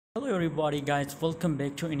Hello everybody guys, welcome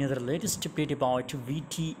back to another latest update about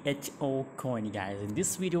VTHO coin guys. In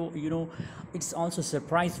this video, it's also a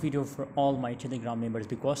surprise video for all my Telegram members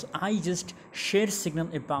because I just shared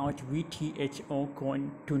signal about VTHO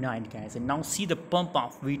coin tonight guys, and now see the pump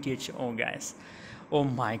of VTHO guys. Oh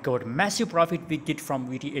my god, massive profit we get from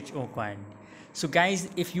VTHO coin. So guys,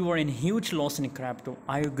 if you are in huge loss in crypto,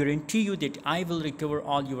 I guarantee you that I will recover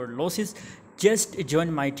all your losses. Just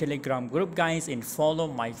join my Telegram group guys and follow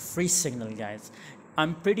my free signal guys.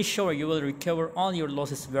 I'm pretty sure you will recover all your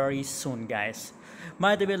losses very soon guys.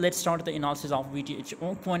 By the way, let's start the analysis of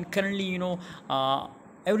VTHO coin. Currently,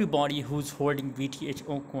 everybody who's holding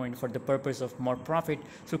VTHO coin for the purpose of more profit.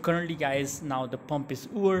 So currently guys, now the pump is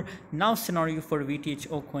over. Now scenario for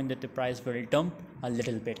VTHO coin that the price will dump a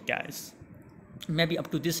little bit guys. Maybe up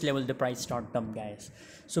to this level the price start dump guys.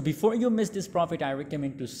 So before you miss this profit, I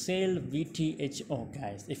recommend to sell VTHO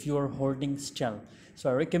guys if you are holding still. So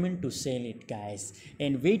I recommend to sell it guys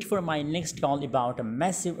and wait for my next call about a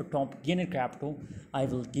massive top gainer crypto. I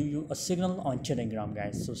will give you a signal on Telegram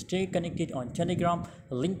guys. So stay connected on Telegram.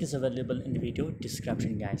 The link is available in the video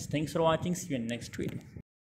description guys. Thanks for watching. See you in the next video.